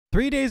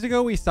3 days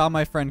ago, we saw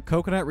my friend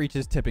Coconut reach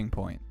his tipping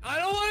point. I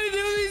don't want to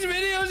do these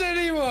videos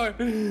anymore.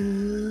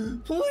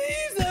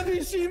 Please let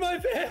me see my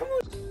family.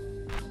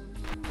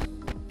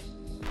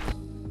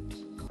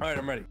 All right,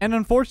 I'm ready. And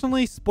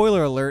unfortunately,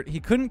 spoiler alert, he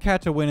couldn't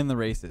catch a win in the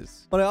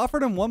races. But I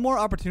offered him one more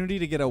opportunity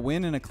to get a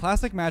win in a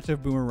classic match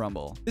of Boomer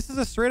Rumble. This is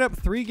a straight up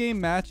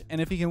 3-game match,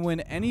 and if he can win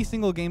any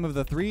single game of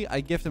the 3,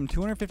 I gift him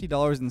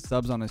 $250 in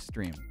subs on his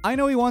stream. I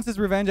know he wants his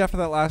revenge after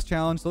that last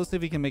challenge, so let's see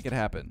if he can make it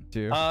happen.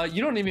 You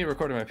don't need me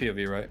recording my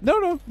POV, right?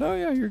 No,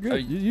 yeah, you're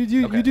good. You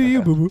do okay.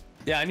 you, boo-boo.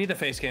 Yeah, I need the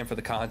face cam for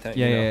the content.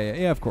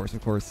 Yeah, of course.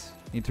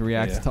 Need to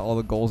react to all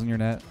the goals in your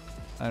net.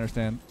 I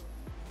understand.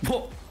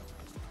 Whoa.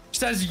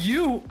 Says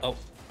you. Oh.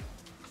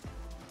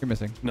 You're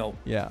missing. No.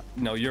 Yeah.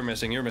 No, you're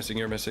missing. You're missing.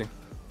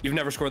 You've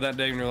never scored that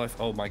day in your life.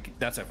 Oh my,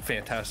 that's a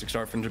fantastic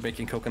start from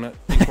Jamaican Coconut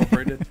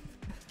Incorporated.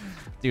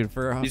 Dude,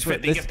 these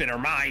 50 gifted are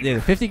mine. Yeah,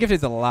 50 gifted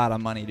is a lot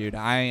of money, dude.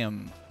 I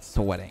am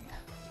sweating.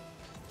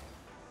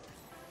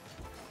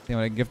 You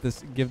want to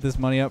give this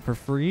money up for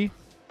free?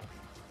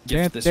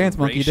 Dance,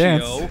 monkey,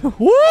 dance.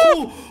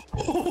 Woo!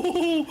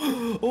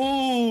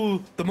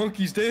 Oh, the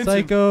monkey's dancing.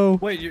 Psycho.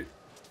 Wait, you.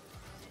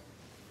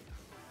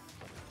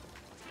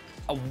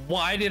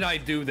 Why did I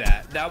do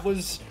that? That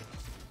was.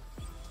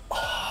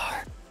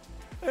 I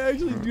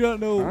actually do not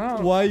know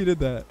why you did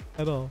that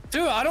at all.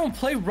 Dude, I don't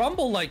play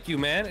Rumble like you,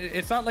 man.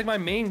 It's not like my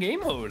main game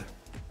mode.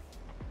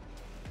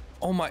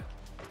 Oh my.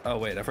 Oh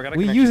wait, I forgot.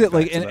 We use it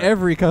like in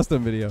every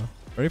custom video.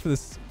 Ready for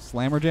this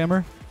slammer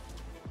jammer?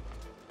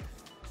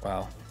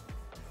 Wow.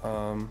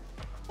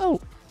 Oh.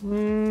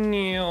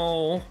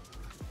 No.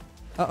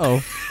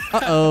 Uh-oh.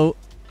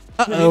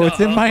 It's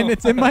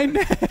in my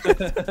net.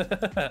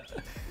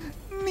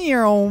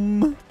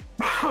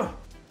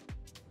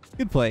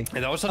 Good play. Yeah,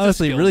 that was such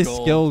honestly a really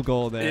goal. Skilled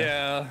goal there.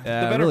 Yeah, the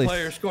better really,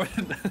 player scored.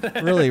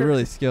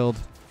 really skilled.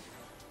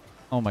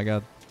 Oh my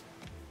god.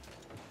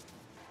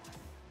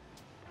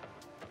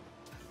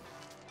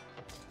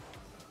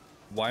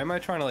 Why am I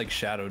trying to like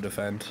shadow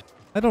defend?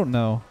 I don't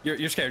know.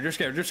 You're scared. You're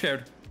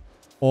scared.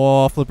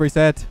 Oh, flip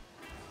reset.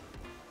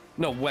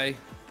 No way.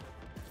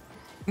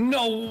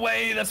 No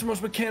way. That's the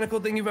most mechanical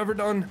thing you've ever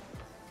done.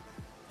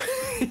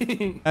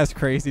 That's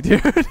crazy,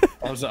 dude.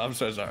 I'm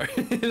so sorry.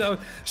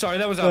 Sorry,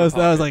 that was out of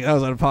pocket. That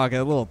was out of pocket.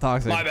 A little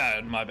toxic. My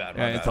bad.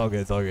 Yeah, it's all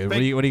good. What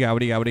do you got?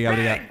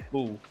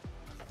 Ooh.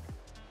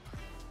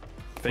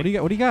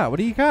 What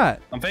do you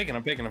got? I'm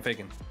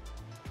faking.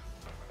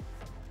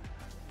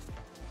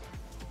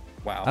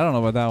 Wow. I don't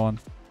know about that one.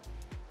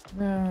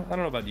 Yeah, I don't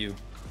know about you.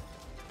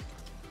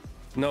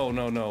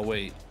 No,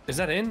 wait. Is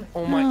that in?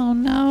 Oh my. Oh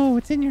no,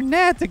 it's in your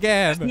net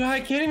again. No,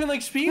 I can't even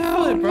like speed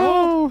flip, bro.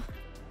 No.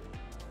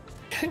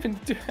 I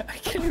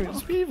can't even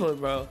speed flip,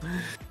 bro.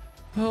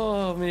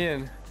 Oh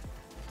man.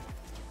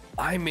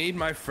 I made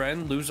my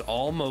friend lose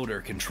all motor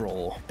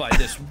control by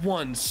this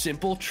one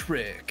simple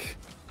trick.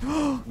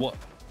 What?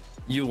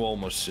 You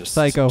almost just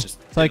Psycho. Did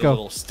a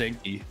little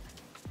stinky.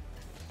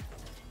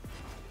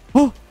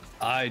 Oh.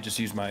 I just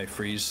used my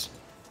freeze.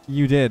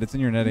 You did. It's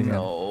in your net again.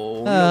 No,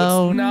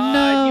 oh, it's not.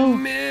 No. You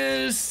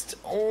missed.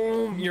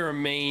 Oh, your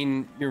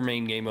main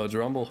game mode's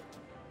Rumble.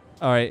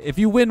 All right, if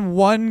you win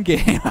one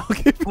game, I'll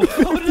give you.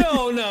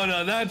 Oh,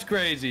 no, that's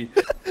crazy.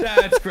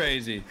 That's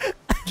crazy.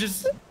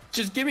 Just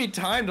give me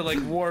time to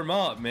like warm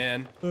up,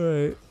 man. All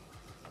right.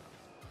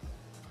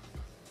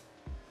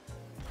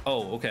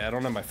 Oh, okay. I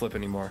don't have my flip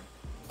anymore.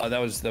 That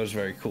was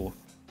very cool.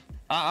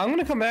 I'm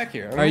gonna come back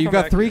here. All right, you've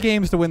got 3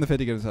 games to win the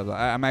 50 gift subs.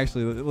 I'm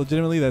actually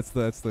legitimately that's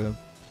the.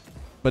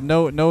 But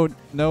no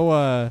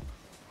debuffs.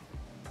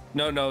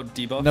 No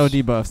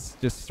debuffs.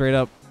 Just straight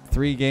up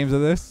 3 games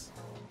of this.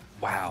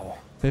 Wow.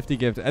 50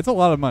 gifts. That's a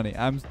lot of money.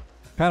 I'm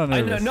kind of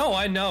nervous. I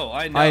know.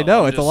 I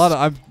know. It's a lot of.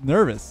 I'm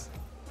nervous.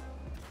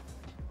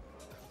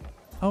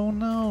 Oh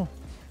no.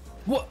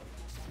 What?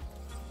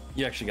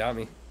 You actually got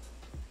me.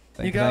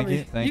 You got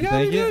me. You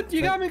got me good.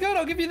 You got me good.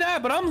 I'll give you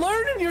that. But I'm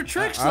learning your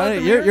tricks. All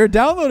right, you're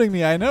downloading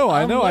me. I know.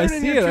 I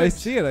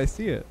see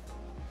it.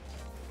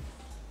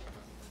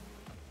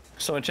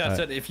 So in chat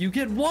said, if you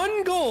get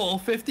 1 goal,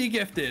 50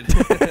 gifted.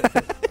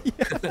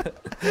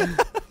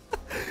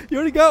 You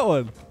already got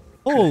one.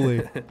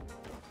 Holy.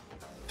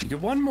 You get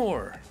 1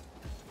 more.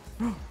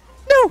 No.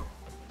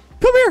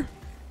 Come here.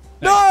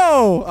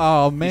 No.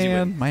 Oh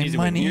man, my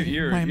money.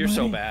 You're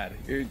so bad.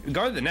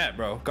 Guard the net,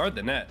 bro. Guard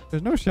the net.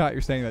 There's no shot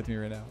you're saying that to me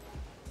right now.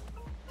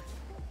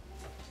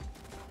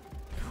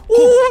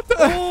 What the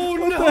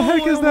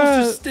heck is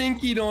that? Just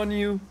stinkied on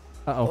you.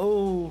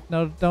 Oh.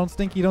 No, don't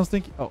stinky.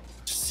 Oh.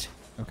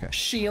 Okay.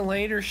 See you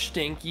later,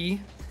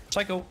 stinky.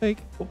 Psycho. Fake.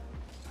 Oh.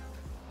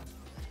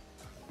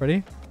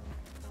 Ready?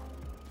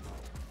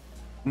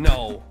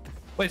 No.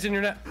 Wait, it's in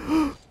your net.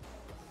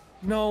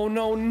 No.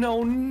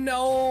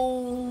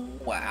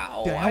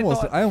 Wow. Yeah,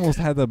 I almost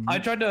had the I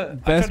tried to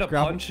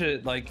punch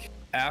it like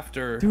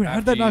after. Dude, how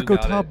did that not go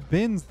top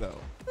bins though?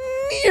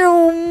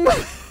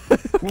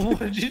 What,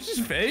 did you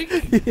just fake?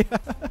 Yeah.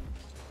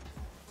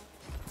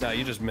 No,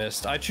 you just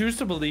missed. I choose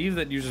to believe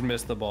that you just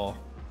missed the ball.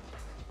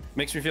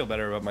 Makes me feel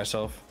better about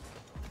myself.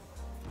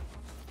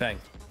 Bang.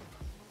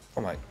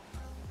 Oh my.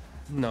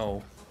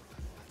 No.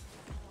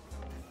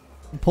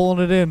 I'm pulling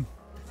it in.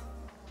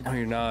 No,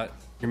 you're not.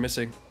 You're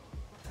missing.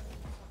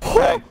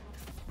 Oh,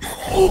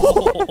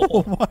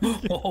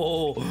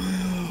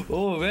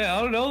 Oh man,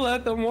 I don't know.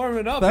 Let them warm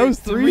it up. that was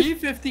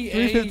 358.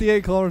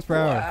 358 kilometers per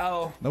hour.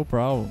 Wow. No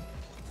problem.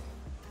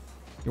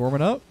 You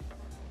warming up?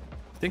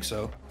 I think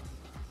so.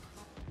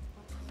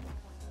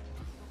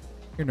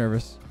 You're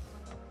nervous.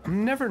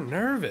 I'm never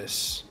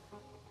nervous.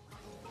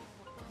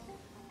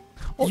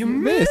 Oh, you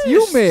missed. missed.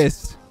 You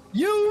missed.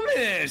 You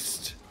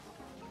missed.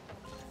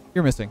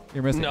 You're missing.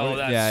 You're missing. No,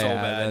 that's yeah, so yeah,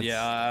 bad. that's-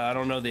 Yeah, I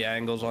don't know the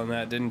angles on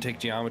that. Didn't take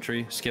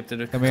geometry. Skipped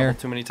it a couple here.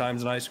 too many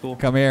times in high school.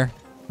 Come here.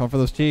 Come for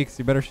those cheeks.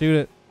 You better shoot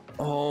it.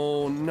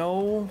 Oh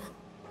no.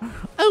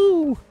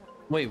 Oh.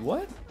 Wait,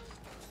 what?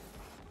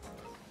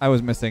 I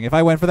was missing. If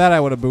I went for that, I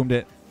would have boomed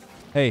it.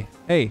 Hey,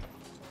 hey,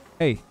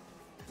 hey.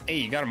 Hey,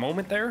 you got a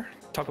moment there?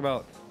 Talk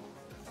about.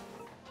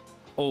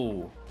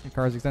 Oh. Your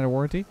car's extended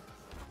warranty?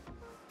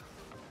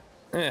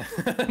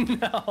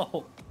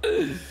 No.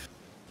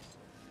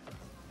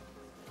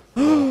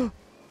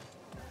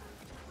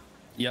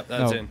 Yep,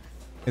 that's No. in.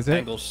 Is it?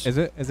 Angles. Is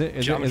it? Is it?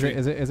 Is it? Is it?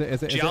 Is it? Is it?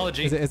 Is it?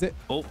 Geology. Is it? Is it?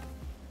 Oh.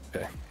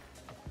 Okay.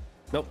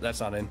 Nope, that's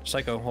not in.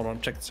 Psycho, hold on,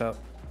 check this out.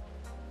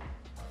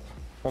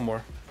 One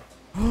more.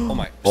 Oh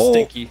my, Oh.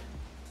 stinky.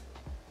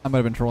 I might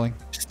have been trolling.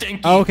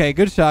 Stinky. Oh, okay,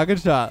 good shot. Good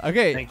shot.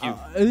 Okay. Thank you.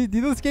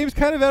 This game's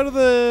kind of out of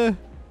the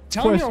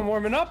Telling you question. I'm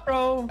warming up,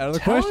 bro. Out of the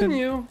Telling question.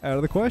 you. Out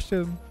of the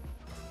question.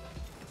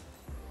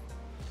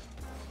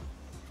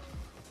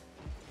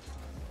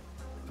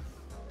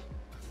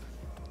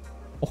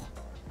 Oh.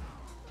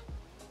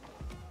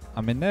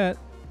 I'm in net.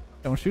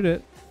 Don't shoot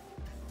it.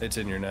 It's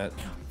in your net.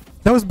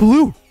 That was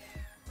blue.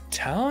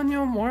 Telling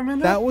you I'm warming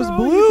up, That was bro.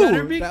 blue. You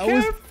better be That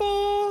was-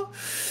 careful.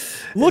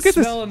 Look It's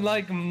at this. smelling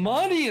like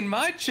money in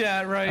my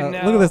chat right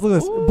now. Look at this. Look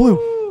at this. Ooh.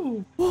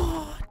 Blue.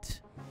 What?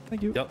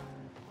 Thank you. Yep.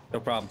 No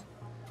problem.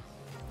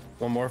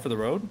 One more for the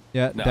road?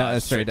 Yeah, No,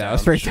 that's straight down.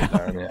 Straight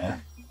down. Yeah.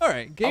 All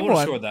right, I game would have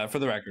one. scored that for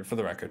the record. For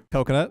the record.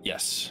 Coconut.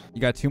 Yes. You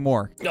got two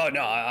more. No,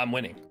 I'm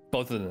winning.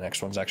 Both of the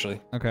next ones,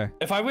 actually. Okay.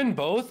 If I win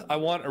both, I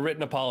want a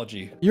written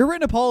apology. Your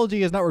written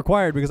apology is not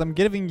required because I'm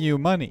giving you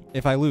money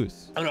if I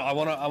lose. Oh no, I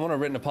want a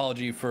written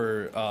apology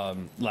for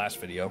last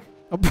video.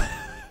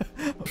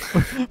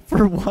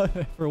 For what?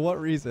 For what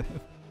reason?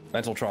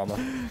 Mental trauma.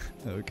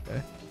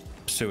 Okay.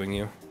 Suing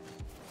you.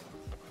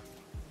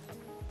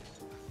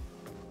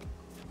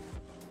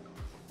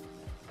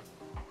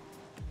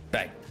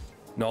 Bang.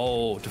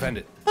 No, defend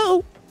it.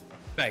 Oh.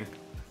 Bang.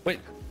 Wait.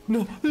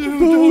 No.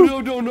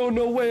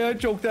 No way. I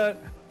choked that.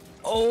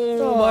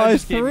 Oh, I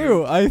just gave you-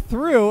 threw. I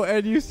threw,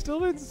 and you still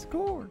didn't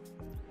score.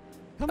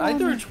 Come on. I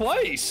threw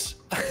twice.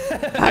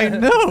 I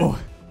know.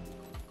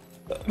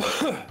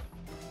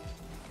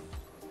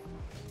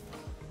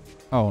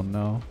 Oh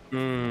no.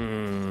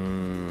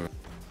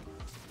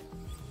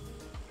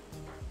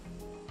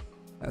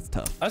 That's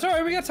tough. That's all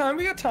right. We got time.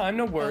 We got time.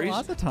 No worries.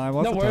 Lots of time.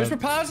 No worries. We're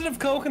positive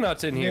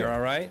coconuts in here. Yeah.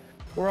 All right.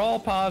 We're all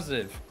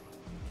positive.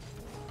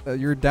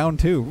 You're down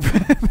two.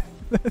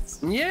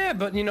 Yeah,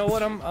 but you know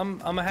what? I'm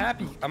a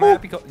happy. I'm a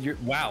happy.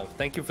 Wow.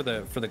 Thank you for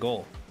the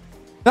goal.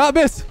 Not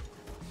miss.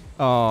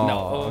 Oh. No.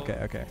 Okay.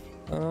 Okay.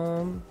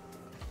 What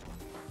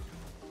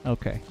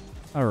Okay.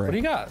 All right. do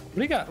you got? What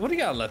do you got? What do you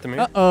got,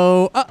 Lethamyr?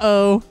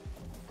 Uh-oh.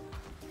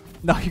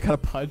 No, you got a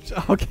punch.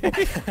 Okay.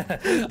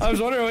 I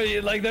was wondering what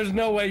you, like. There's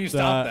no way you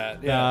stop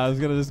that. Yeah. Nah, I was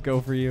gonna just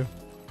go for you.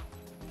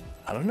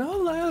 I don't know,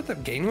 Leth.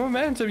 I'm gaining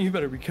momentum. You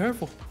better be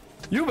careful.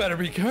 You better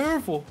be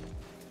careful.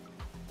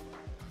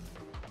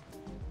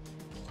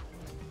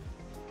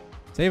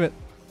 Save it.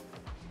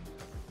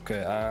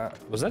 Okay.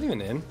 Was that even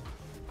in?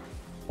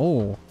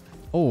 Oh.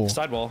 Oh.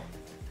 Sidewall.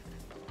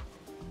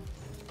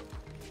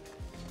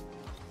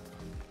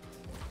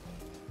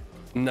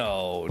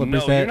 No, Flip no,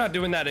 reset. you're not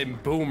doing that in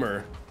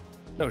Boomer.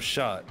 No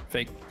shot.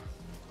 Fake.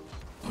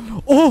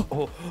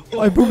 Oh.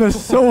 My boom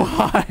is so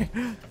high.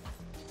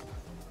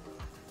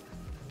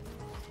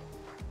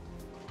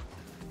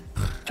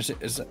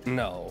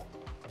 No.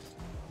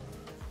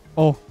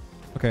 Oh.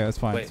 Okay, that's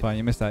fine. Wait. It's fine.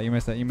 You missed that. You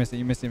missed that. You missed it.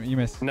 You missed it. You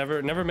missed.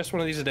 Never missed one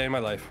of these a day in my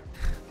life.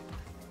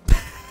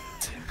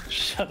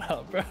 Shut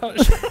up, bro.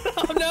 Shut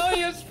up. No,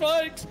 he has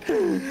spikes.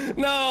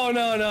 No.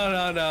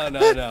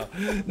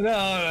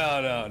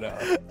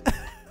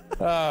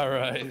 All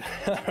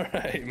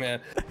right, man.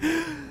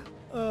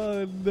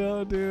 Oh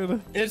no,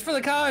 dude. It's for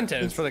the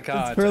content. It's for the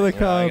content. It's for the you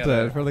know, I content.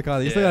 gotta- For the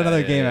content. You still got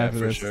another game after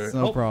for this. sure. It's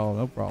no Oh, problem.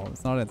 No problem.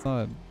 It's not it. It's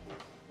not it.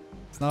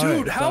 It's not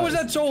dude, it. how is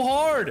that so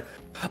hard?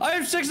 I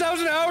have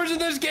 6,000 hours in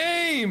this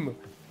game.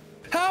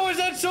 How is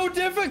that so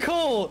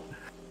difficult?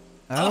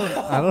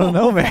 I don't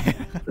know,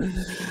 man.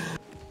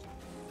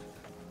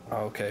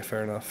 Okay,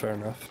 fair enough.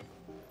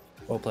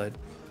 Well played.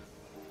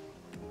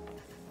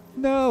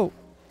 No.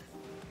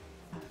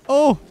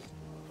 Oh.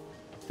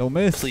 Don't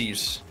miss.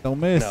 Please. Don't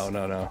miss. No.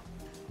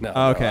 Okay.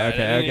 I didn't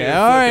Okay. even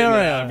All flip right. it All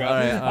now, right. bro. All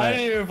right. I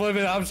didn't even flip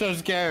it. I'm so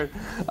scared.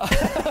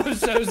 I'm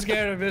so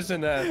scared of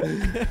missing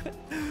that.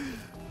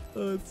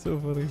 Oh, it's so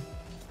funny.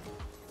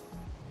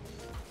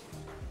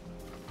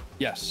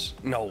 Yes.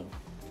 No.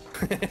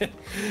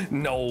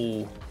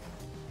 No.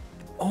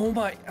 Oh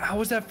my, how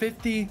was that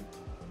 50?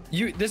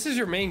 This is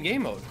your main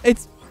game mode.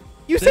 It's,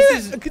 you say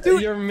This that, is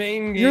dude, your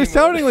main game you're mode.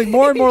 sounding like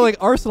more and more like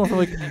Arsenal from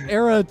like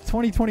era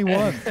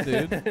 2021,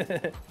 dude.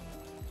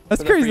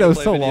 That's crazy. That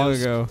was so long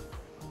ago.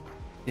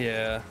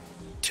 Yeah.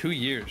 2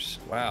 years.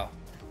 Wow.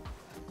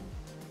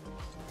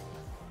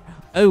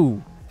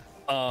 Oh.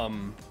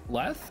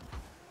 Leth?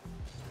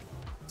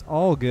 It's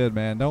all good,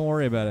 man. Don't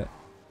worry about it.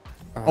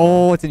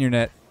 Oh, it's in your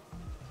net.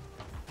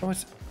 Oh,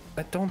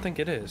 I don't think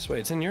it is. Wait,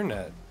 it's in your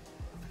net.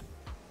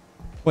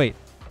 Wait.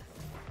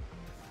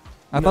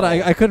 I thought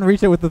I couldn't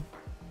reach it with the...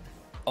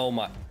 Oh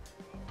my.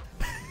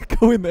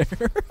 Go in there.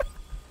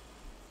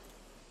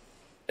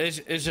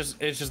 It's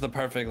just the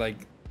perfect, like...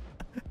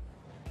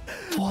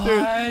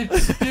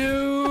 What?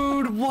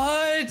 Dude,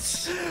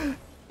 what?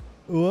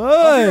 What?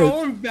 Off your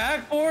own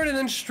backboard and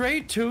then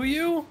straight to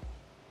you?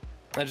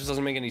 That just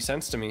doesn't make any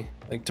sense to me.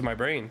 Like, to my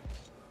brain.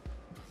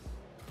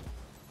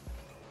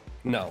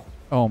 No.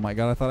 Oh my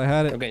god, I thought I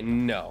had it. Okay,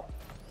 no.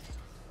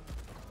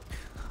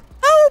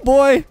 Oh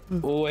boy.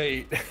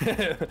 Wait.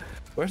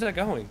 Where's that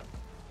going?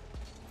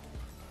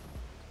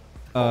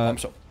 I'm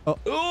so... Oh.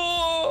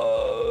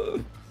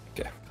 Oh!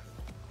 Okay.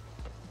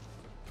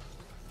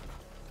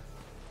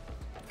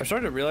 I'm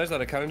starting to realize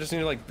that I kind of just need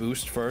to like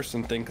boost first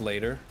and think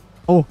later.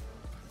 Oh.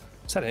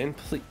 Is that in?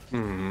 Please.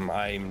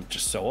 I'm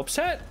just so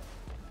upset.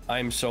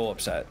 I'm so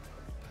upset.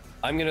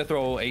 I'm gonna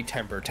throw a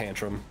temper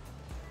tantrum.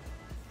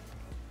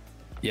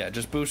 Yeah,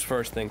 just boost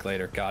first, think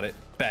later. Got it.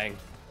 Bang.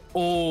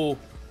 Oh,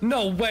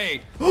 no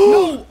way.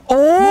 No.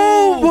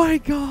 Oh no. my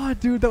god,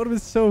 dude, that would have been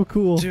so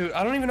cool. Dude,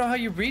 I don't even know how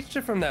you reached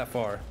it from that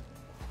far.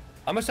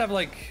 I must have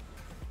like,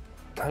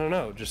 I don't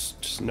know,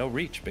 just no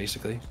reach,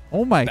 basically.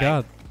 Oh my Bang.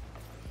 god.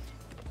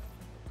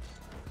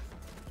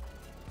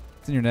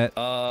 It's in your net.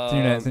 It's in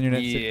your net. It's in your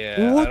net.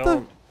 Yeah. What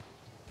the?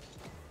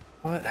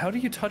 What? How do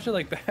you touch it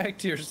like back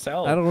to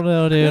yourself? I don't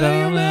know, dude.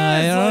 I don't know.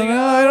 I don't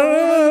know. I don't know.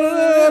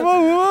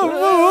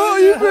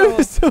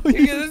 You so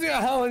easy.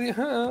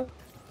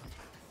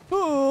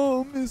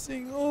 Oh,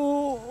 missing.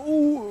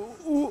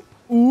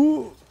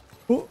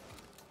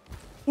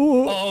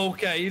 Oh,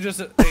 okay. You just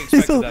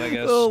expected that, I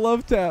guess. Oh,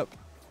 love tap.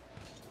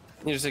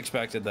 You just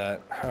expected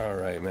that. All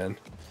right, man.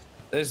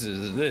 This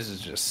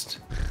is just.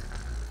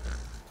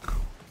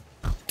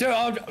 Dude,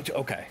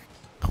 okay.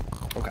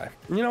 Okay.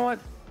 You know what?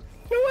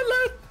 You know what,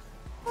 Leth?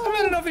 I've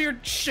had enough of your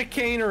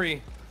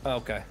chicanery.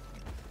 Okay.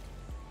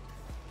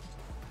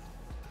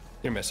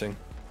 You're missing.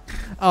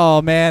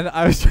 Oh man,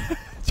 I was trying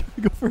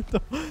to go for it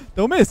though.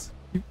 Don't miss.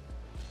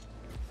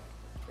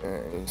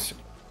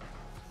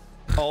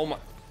 Oh my.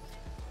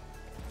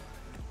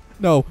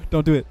 No,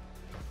 don't do it.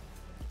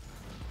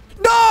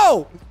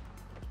 No!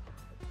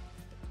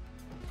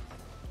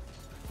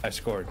 I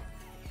scored.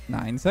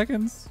 9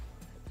 seconds.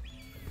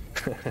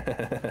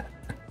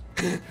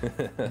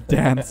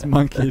 Dance,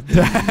 monkey,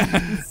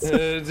 dance.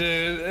 Dude,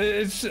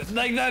 it's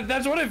like that.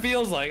 That's what it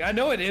feels like. I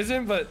know it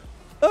isn't, but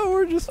Oh,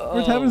 we're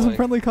having some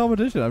friendly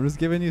competition. I'm just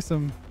giving you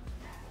some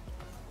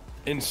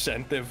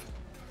incentive.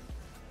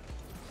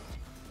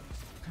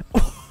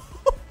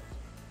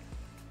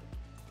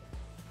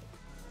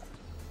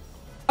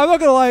 I'm not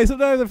gonna lie.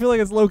 Sometimes I feel like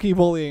it's low-key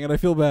bullying, and I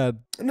feel bad.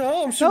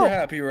 No, I'm super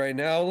happy right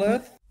now,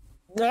 Leth.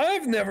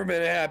 I've never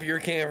been a happier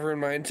camper in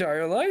my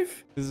entire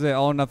life. This is it.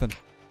 All or nothing.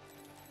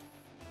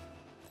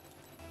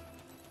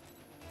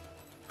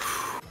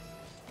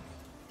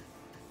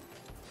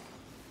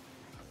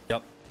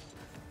 Yep.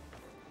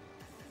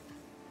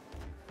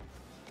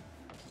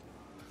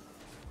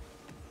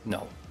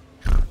 No.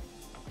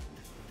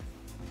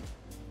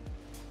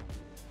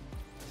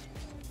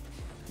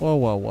 Whoa,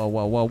 whoa, whoa,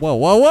 whoa, whoa, whoa, whoa,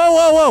 whoa,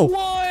 whoa, whoa!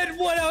 What?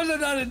 What? How is that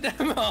not a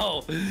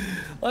demo?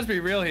 Let's be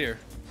real here.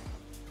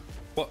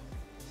 What?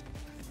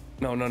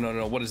 No, no, no,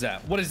 no. What is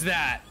that? What is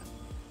that?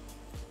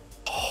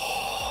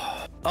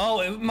 Oh,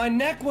 my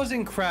neck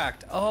wasn't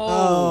cracked.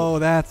 Oh. Oh,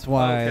 that's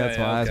why. Okay, that's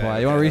why. That's okay, why.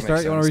 okay, You want to that restart?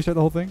 makes You want to sense. restart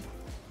the whole thing?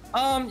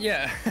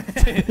 Yeah.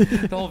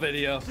 The whole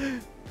video.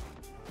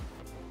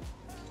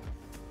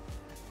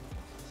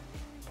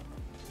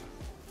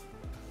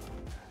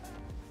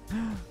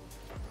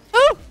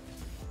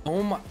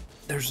 Oh my,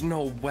 there's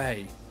no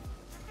way.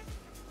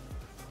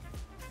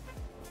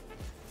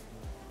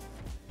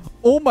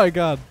 Oh my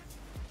god.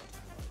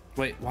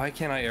 Wait, why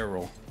can't I air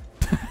roll?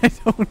 I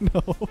don't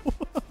know.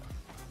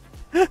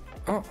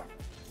 Oh.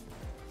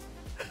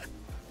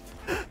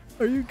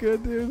 Are you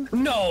good, dude?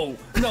 No,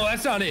 no,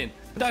 that's not in.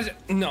 That's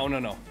no, no,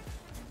 no.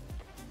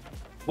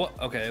 What?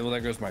 Okay, well there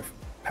goes my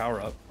power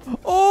up.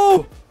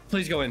 Oh!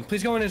 Please go in.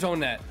 Please go in his own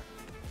net.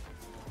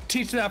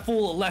 Teach that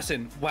fool a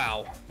lesson.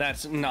 Wow,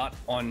 that's not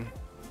on.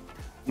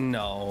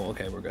 No,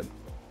 okay, we're good.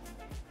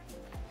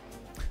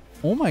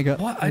 Oh my god.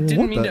 What? I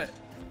didn't mean to.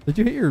 Did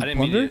you hit your I didn't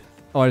mean blunder? to.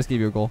 Oh, I just gave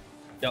you a goal.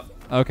 Yep.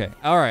 Okay.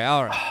 All right.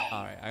 All right.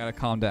 All right. I gotta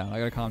calm down. I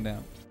gotta calm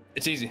down.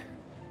 It's easy.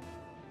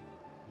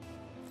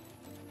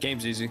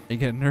 Game's easy. Are you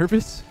getting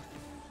nervous?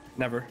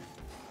 Never.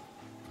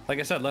 Like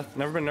I said,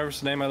 never been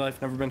nervous a day in my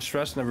life. Never been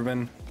stressed. Never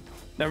been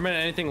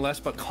anything less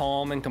but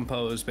calm and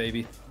composed,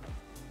 baby.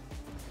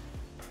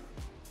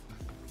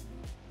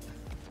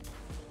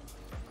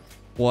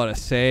 What a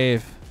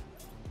save.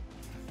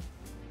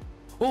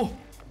 Oh,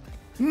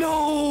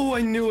 no,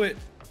 I knew it.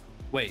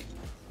 Wait.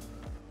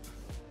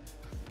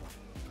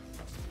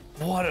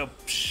 What a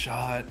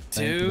shot,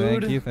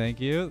 dude. Thank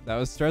you. That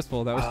was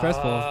stressful. That was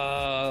stressful.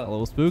 A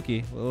little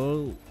spooky. A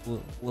little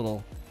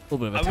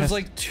bit of a test. I was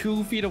like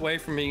 2 feet away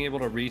from being able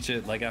to reach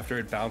it, like after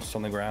it bounced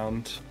on the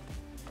ground.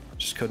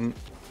 Just couldn't.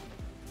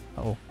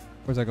 Oh,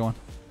 where's that going?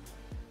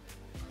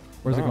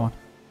 Where's it going?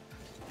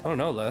 I don't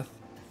know, Leth.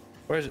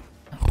 Where is it?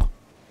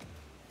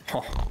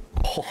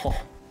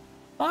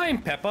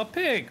 I'm Peppa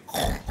Pig.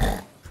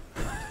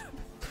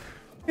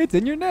 It's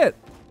in your net.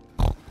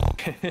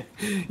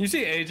 You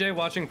see AJ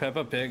watching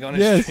Peppa Pig on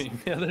his stream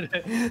the other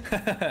day?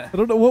 I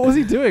don't know. What was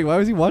he doing? Why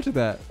was he watching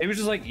that? He was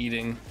just like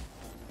eating.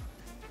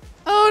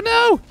 Oh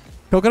no!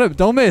 Coconut,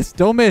 don't miss.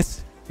 Don't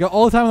miss. You got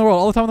all the time in the world.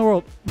 All the time in the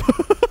world.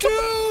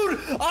 Dude,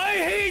 I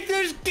hate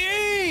this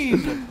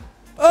game.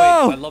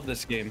 Oh! Wait, I love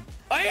this game.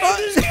 I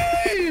hate this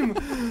game.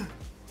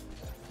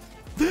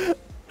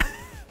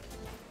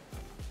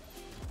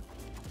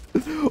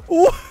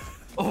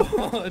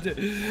 Oh, dude.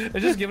 It's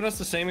just giving us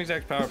the same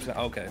exact power percent.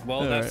 Okay,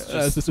 well, that's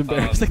just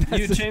embarrassing.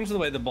 You changed the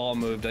way the ball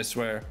moved, I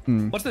swear.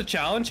 What's the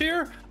challenge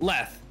here?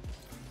 Leth.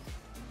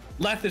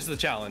 Leth is the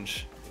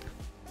challenge.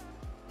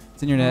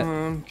 It's in your net.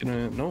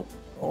 No.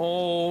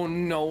 Oh,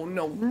 no,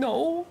 no,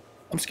 no.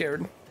 I'm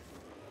scared.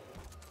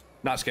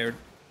 Not scared.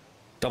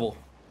 Double.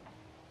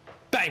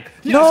 Bang!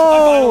 Yes,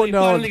 No, I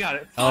finally got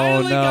it.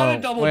 Finally got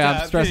a double Wait,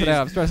 tap. I'm stressing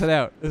out. I'm stressing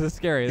out. This is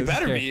scary. You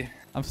better be.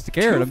 I'm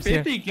scared. I'm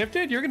scared. 250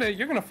 gifted? You're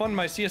gonna fund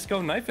my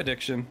CS:GO knife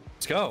addiction.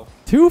 Let's go.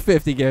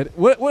 250 good.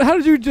 What? How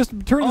did you just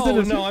turn this into?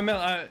 Oh no, I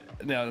meant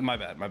no, my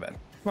bad. Oh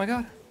my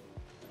god.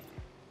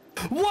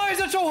 Why is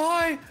that so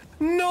high?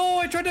 No,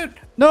 I tried to.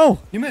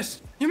 No. You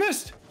missed. You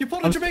missed. You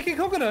pulled a Jamaican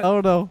coconut.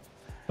 Oh no.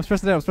 I'm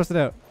stressing out. I'm stressing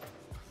out.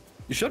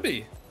 You should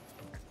be.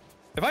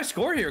 If I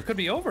score here, it could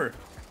be over.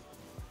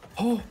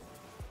 Oh.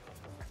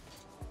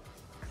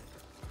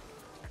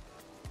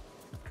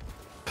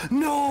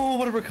 No,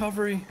 what a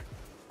recovery.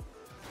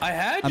 I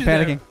had you. I'm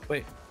panicking. There.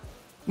 Wait.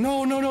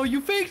 No, no, no,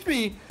 you faked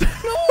me.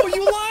 No,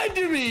 you lied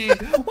to me.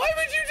 Why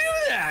would you do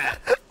that?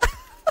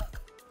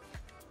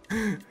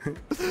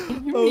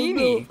 You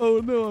meanie. No. Oh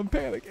no, I'm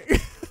panicking.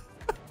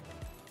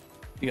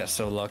 You got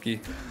so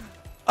lucky.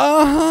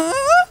 Uh-huh.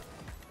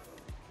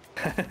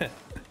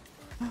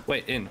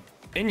 Wait, in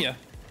your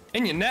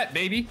net,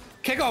 baby.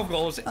 Kickoff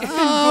goals.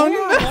 Oh,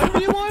 no.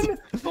 1v1?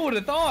 Who would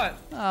have thought?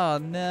 Oh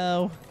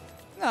no.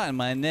 Not in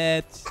my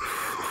net.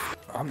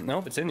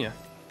 Nope, it's in you.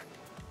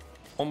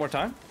 One more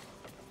time.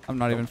 I'm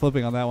not even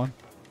flipping on that one.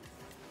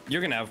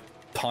 You're gonna have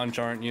punch,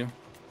 aren't you?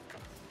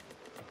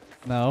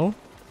 No.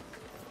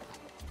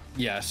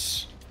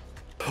 Yes.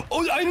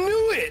 Oh, I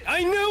knew it!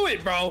 I knew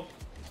it, bro!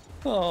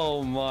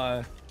 Oh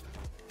my.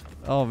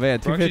 Oh man,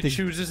 Bro actually 250.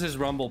 chooses his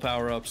rumble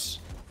power-ups.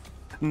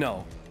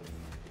 No.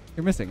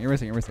 You're missing. You're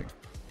missing. You're missing.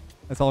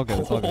 It's all good.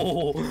 It's all good.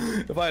 Oh,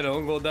 if I had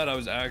unglowed that, I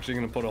was actually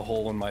gonna put a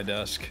hole in my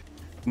desk.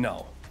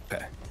 No.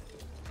 Okay.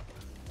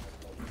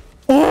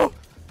 Oh!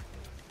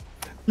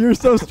 You're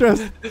so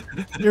stressed.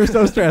 You're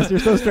so stressed. You're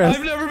so stressed.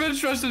 I've never been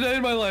stressed a day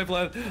in my life,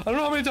 lad. I don't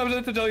know how many times I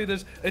have to tell you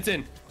this. It's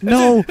in.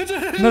 No. It's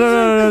in. No, no,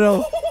 no, no,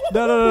 no.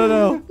 No, no,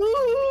 no, no.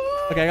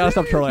 Okay, I gotta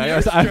stop trolling.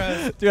 Dude,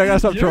 I gotta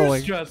stop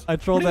trolling. Stressed. I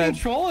trolled What do you that.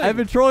 mean trolling? I've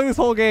been trolling this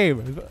whole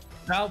game.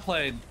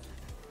 Outplayed.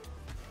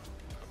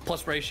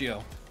 Plus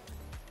ratio.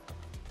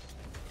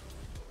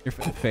 You're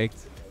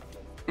faked.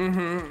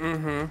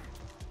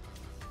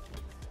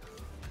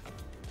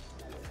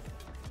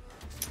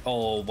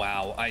 Oh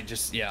wow, I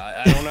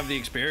don't have the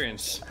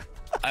experience.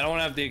 I don't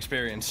have the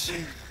experience.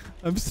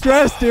 I'm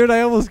stressed, dude.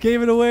 I almost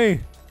gave it away.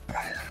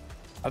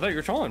 I thought you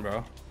were trolling,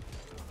 bro.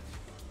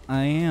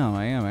 I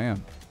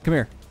am. Come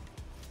here.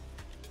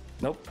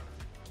 Nope.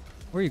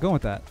 Where are you going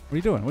with that? What are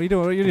you doing? What are you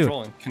doing? What are you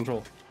doing?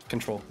 Controlling.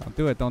 Control. Don't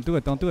do it. Don't do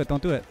it. Don't do it.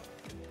 Don't do it.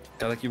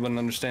 I like you wouldn't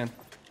understand.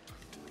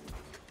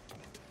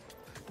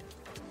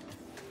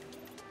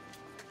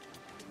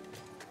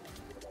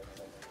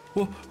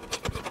 Whoa.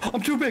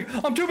 I'm too big.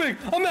 I'm too big.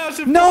 I'm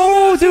massive.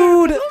 No,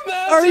 dude.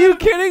 massive. Are you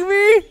kidding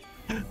me?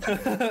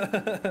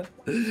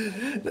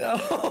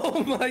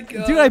 Oh my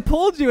god. Dude, I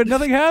pulled you and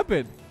nothing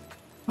happened.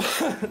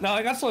 No,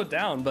 I got slowed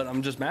down, but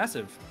I'm just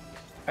massive.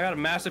 I got a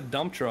massive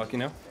dump truck, you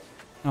know?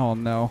 Oh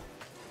no.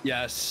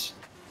 Yes.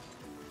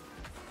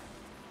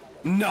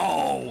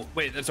 No.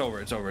 Wait, it's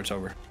over. It's over. It's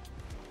over.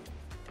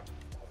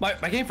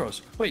 My game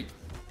froze. Wait.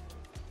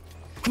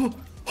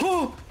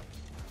 Oh.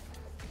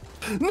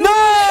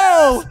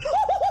 No!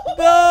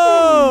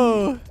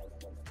 No!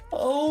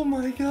 Oh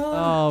my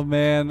god. Oh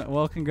man.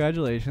 Well,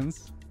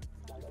 congratulations.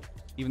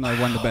 Even though I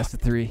won the best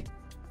of 3.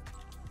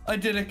 I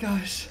did it,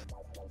 guys.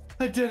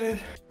 I did it.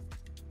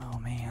 Oh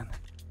man.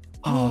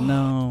 Oh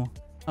no.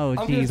 Oh I'm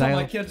gonna geez, tell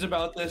my kids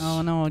about this.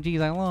 Oh no,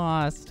 geez, I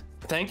lost.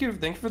 Thank you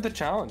for the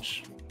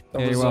challenge.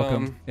 That Yeah, was, you're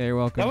welcome. Yeah, you're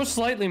welcome. That was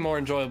slightly more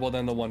enjoyable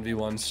than the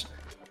 1v1s.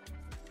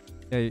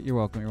 Yeah, you're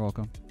welcome. You're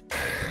welcome.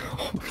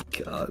 Oh my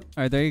god.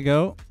 All right, there you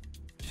go.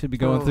 Should be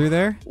going through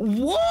there.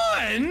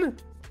 1?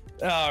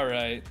 All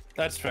right,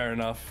 that's fair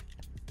enough.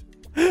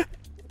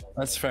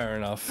 That's fair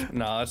enough.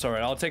 No, that's all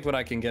right. I'll take what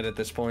I can get at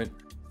this point.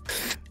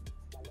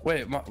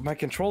 Wait, my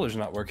controller's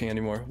not working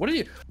anymore. What are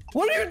you doing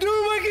with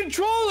my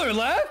controller,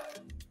 Leth?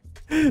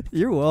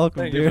 You're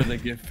welcome, Thank dude. you for the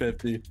gift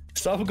 50.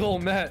 Sub goal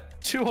met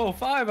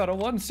 205 out of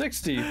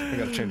 160. I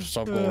gotta change the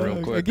sub goal real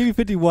I quick. give you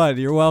 51.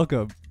 You're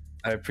welcome.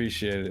 I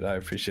appreciate it. I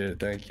appreciate it.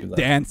 Thank you, Leth.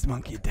 Dance,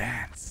 monkey,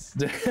 dance.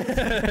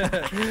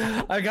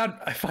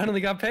 I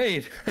finally got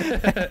paid.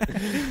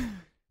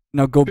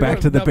 Now go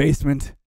back to the basement.